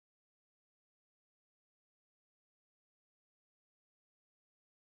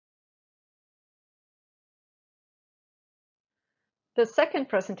The second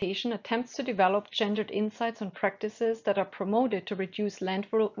presentation attempts to develop gendered insights on practices that are promoted to reduce land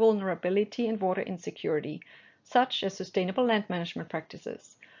vulnerability and water insecurity, such as sustainable land management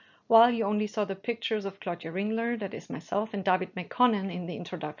practices. While you only saw the pictures of Claudia Ringler, that is myself, and Dawit Mekonnen in the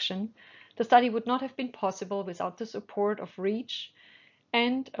introduction, the study would not have been possible without the support of REACH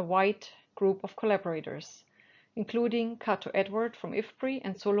and a wide group of collaborators, including Kato Edward from IFPRI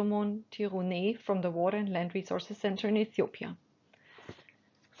and Solomon Tirune from the Water and Land Resources Center in Ethiopia.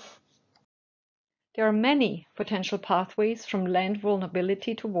 There are many potential pathways from land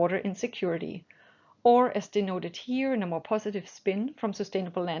vulnerability to water insecurity, or as denoted here in a more positive spin, from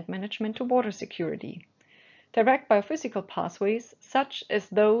sustainable land management to water security. Direct biophysical pathways, such as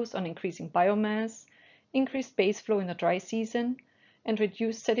those on increasing biomass, increased base flow in the dry season, and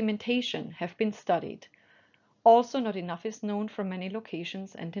reduced sedimentation, have been studied. Also, not enough is known from many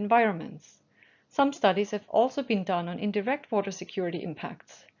locations and environments. Some studies have also been done on indirect water security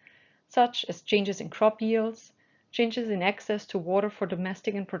impacts, such as changes in crop yields, changes in access to water for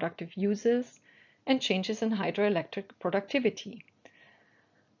domestic and productive uses, and changes in hydroelectric productivity.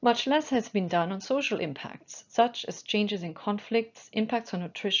 Much less has been done on social impacts, such as changes in conflicts, impacts on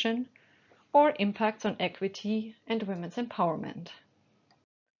nutrition, or impacts on equity and women's empowerment.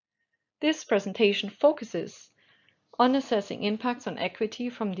 This presentation focuses on assessing impacts on equity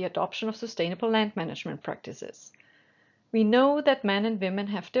from the adoption of sustainable land management practices. We know that men and women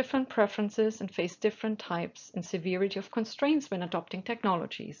have different preferences and face different types and severity of constraints when adopting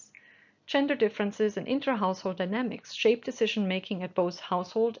technologies. Gender differences and intra-household dynamics shape decision-making at both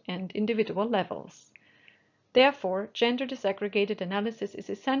household and individual levels. Therefore, gender disaggregated analysis is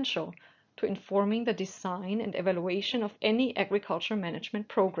essential to informing the design and evaluation of any agriculture management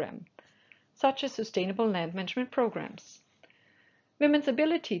program, such as sustainable land management programs. Women's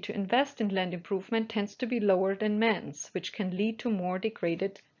ability to invest in land improvement tends to be lower than men's, which can lead to more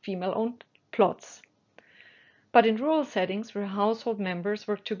degraded female-owned plots. But in rural settings where household members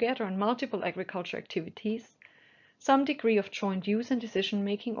work together on multiple agriculture activities, some degree of joint use and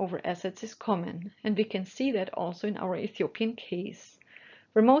decision-making over assets is common, and we can see that also in our Ethiopian case,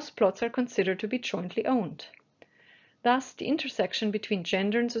 where most plots are considered to be jointly owned. Thus, the intersection between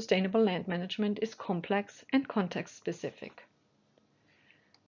gender and sustainable land management is complex and context-specific.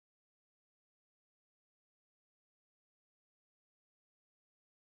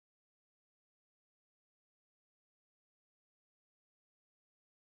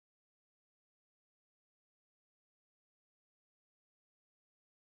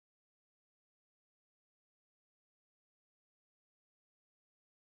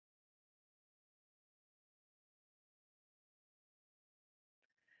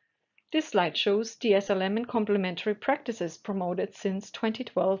 This slide shows the SLM and complementary practices promoted since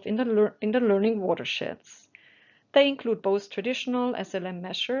 2012 in the learning watersheds. They include both traditional SLM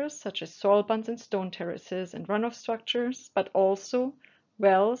measures, such as soil bunds and stone terraces and runoff structures, but also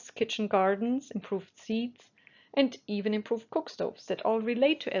wells, kitchen gardens, improved seeds, and even improved cook stoves that all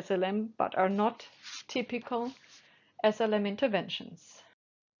relate to SLM but are not typical SLM interventions.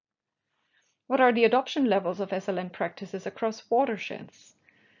 What are the adoption levels of SLM practices across watersheds?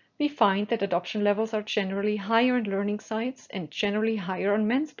 We find that adoption levels are generally higher in learning sites and generally higher on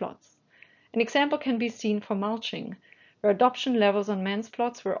men's plots. An example can be seen for mulching, where adoption levels on men's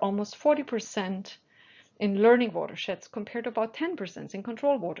plots were almost 40% in learning watersheds compared to about 10% in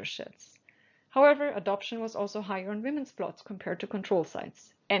control watersheds. However, adoption was also higher on women's plots compared to control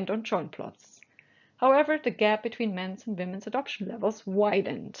sites and on joint plots. However, the gap between men's and women's adoption levels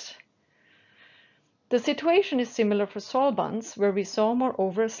widened. The situation is similar for soil bunds, where we saw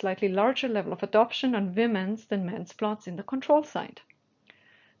moreover a slightly larger level of adoption on women's than men's plots in the control site.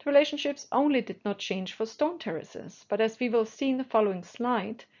 The relationships only did not change for stone terraces, but as we will see in the following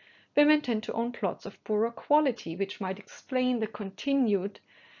slide, women tend to own plots of poorer quality, which might explain the continued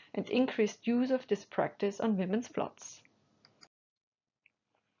and increased use of this practice on women's plots.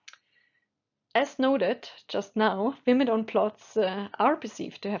 As noted just now, women-owned plots are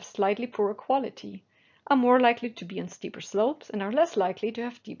perceived to have slightly poorer quality, are more likely to be on steeper slopes, and are less likely to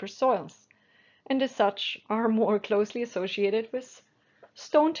have deeper soils, and as such are more closely associated with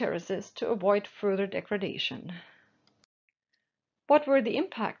stone terraces to avoid further degradation. What were the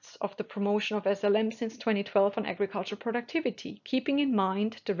impacts of the promotion of SLM since 2012 on agricultural productivity, keeping in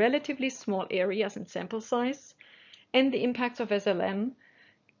mind the relatively small areas and sample size, and the impacts of SLM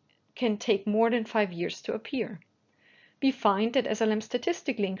can take more than 5 years to appear? We find that SLM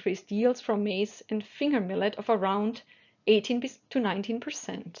statistically increased yields from maize and finger millet of around 18 to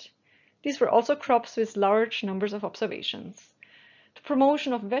 19%. These were also crops with large numbers of observations. The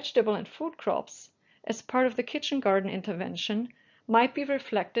promotion of vegetable and fruit crops as part of the kitchen garden intervention might be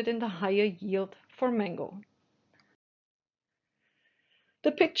reflected in the higher yield for mango.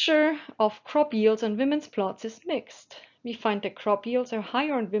 The picture of crop yields on women's plots is mixed. We find that crop yields are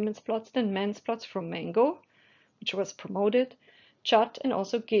higher on women's plots than men's plots for mango, which was promoted, chut, and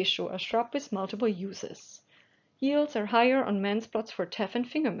also gesho, a shrub with multiple uses. Yields are higher on men's plots for teff and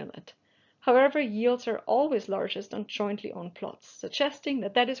finger millet. However, yields are always largest on jointly owned plots, suggesting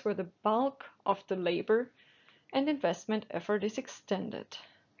that that is where the bulk of the labor and investment effort is extended.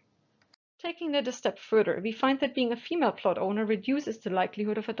 Taking that a step further, we find that being a female plot owner reduces the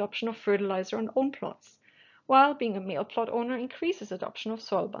likelihood of adoption of fertilizer on own plots, while being a male plot owner increases adoption of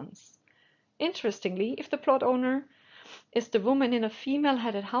soil buns. Interestingly, if the plot owner is the woman in a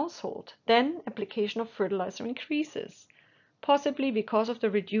female-headed household, then application of fertilizer increases, possibly because of the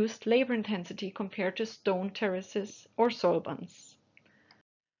reduced labor intensity compared to stone terraces or soil buns.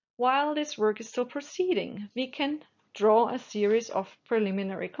 While this work is still proceeding, we can draw a series of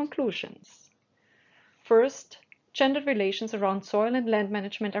preliminary conclusions. First, gendered relations around soil and land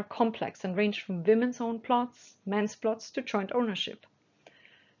management are complex and range from women's own plots, men's plots, to joint ownership.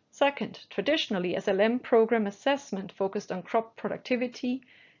 Second, traditionally, SLM program assessment focused on crop productivity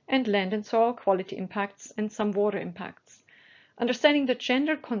and land and soil quality impacts and some water impacts. Understanding the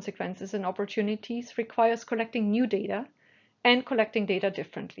gender consequences and opportunities requires collecting new data and collecting data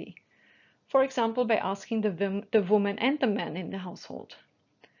differently. For example, by asking the woman and the man in the household.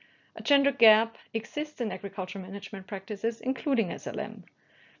 A gender gap exists in agriculture management practices, including SLM.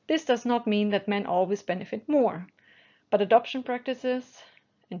 This does not mean that men always benefit more, but adoption practices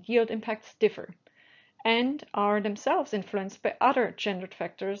and yield impacts differ and are themselves influenced by other gendered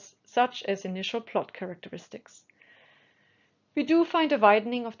factors, such as initial plot characteristics. We do find a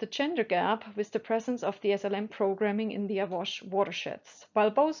widening of the gender gap with the presence of the SLM programming in the AWASH watersheds. While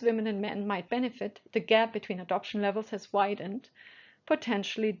both women and men might benefit, the gap between adoption levels has widened,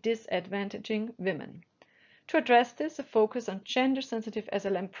 potentially disadvantaging women. To address this, a focus on gender-sensitive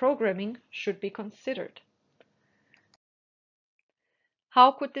SLM programming should be considered.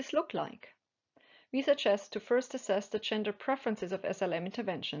 How could this look like? We suggest to first assess the gender preferences of SLM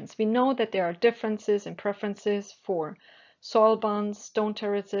interventions. We know that there are differences in preferences for soil buns, stone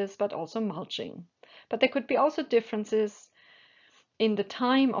terraces, but also mulching. But there could be also differences in the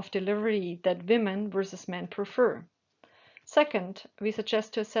time of delivery that women versus men prefer. Second, we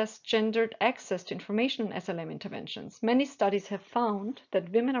suggest to assess gendered access to information on SLM interventions. Many studies have found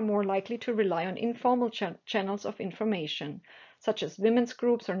that women are more likely to rely on informal channels of information, such as women's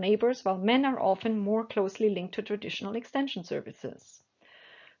groups or neighbors, while men are often more closely linked to traditional extension services.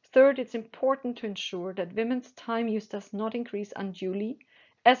 Third, it's important to ensure that women's time use does not increase unduly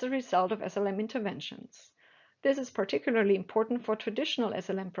as a result of SLM interventions. This is particularly important for traditional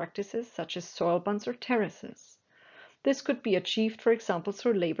SLM practices such as soil buns or terraces. This could be achieved, for example,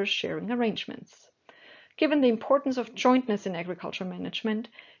 through labor sharing arrangements. Given the importance of jointness in agriculture management,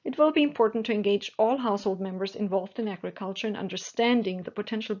 it will be important to engage all household members involved in agriculture in understanding the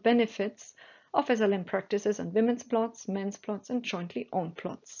potential benefits of SLM practices on women's plots, men's plots, and jointly owned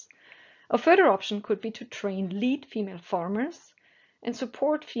plots. A further option could be to train lead female farmers and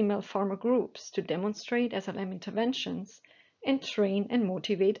support female farmer groups to demonstrate SLM interventions and train and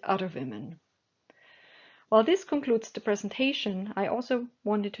motivate other women. While this concludes the presentation, I also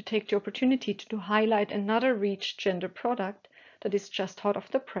wanted to take the opportunity to highlight another REACH gender product that is just hot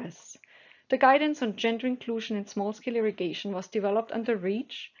off the press. The guidance on gender inclusion in small-scale irrigation was developed under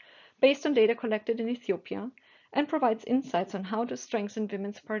REACH based on data collected in Ethiopia and provides insights on how to strengthen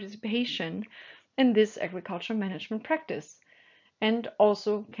women's participation in this agriculture management practice, and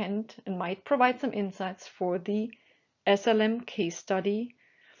also can and might provide some insights for the SLM case study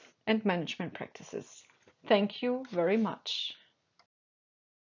and management practices. Thank you very much.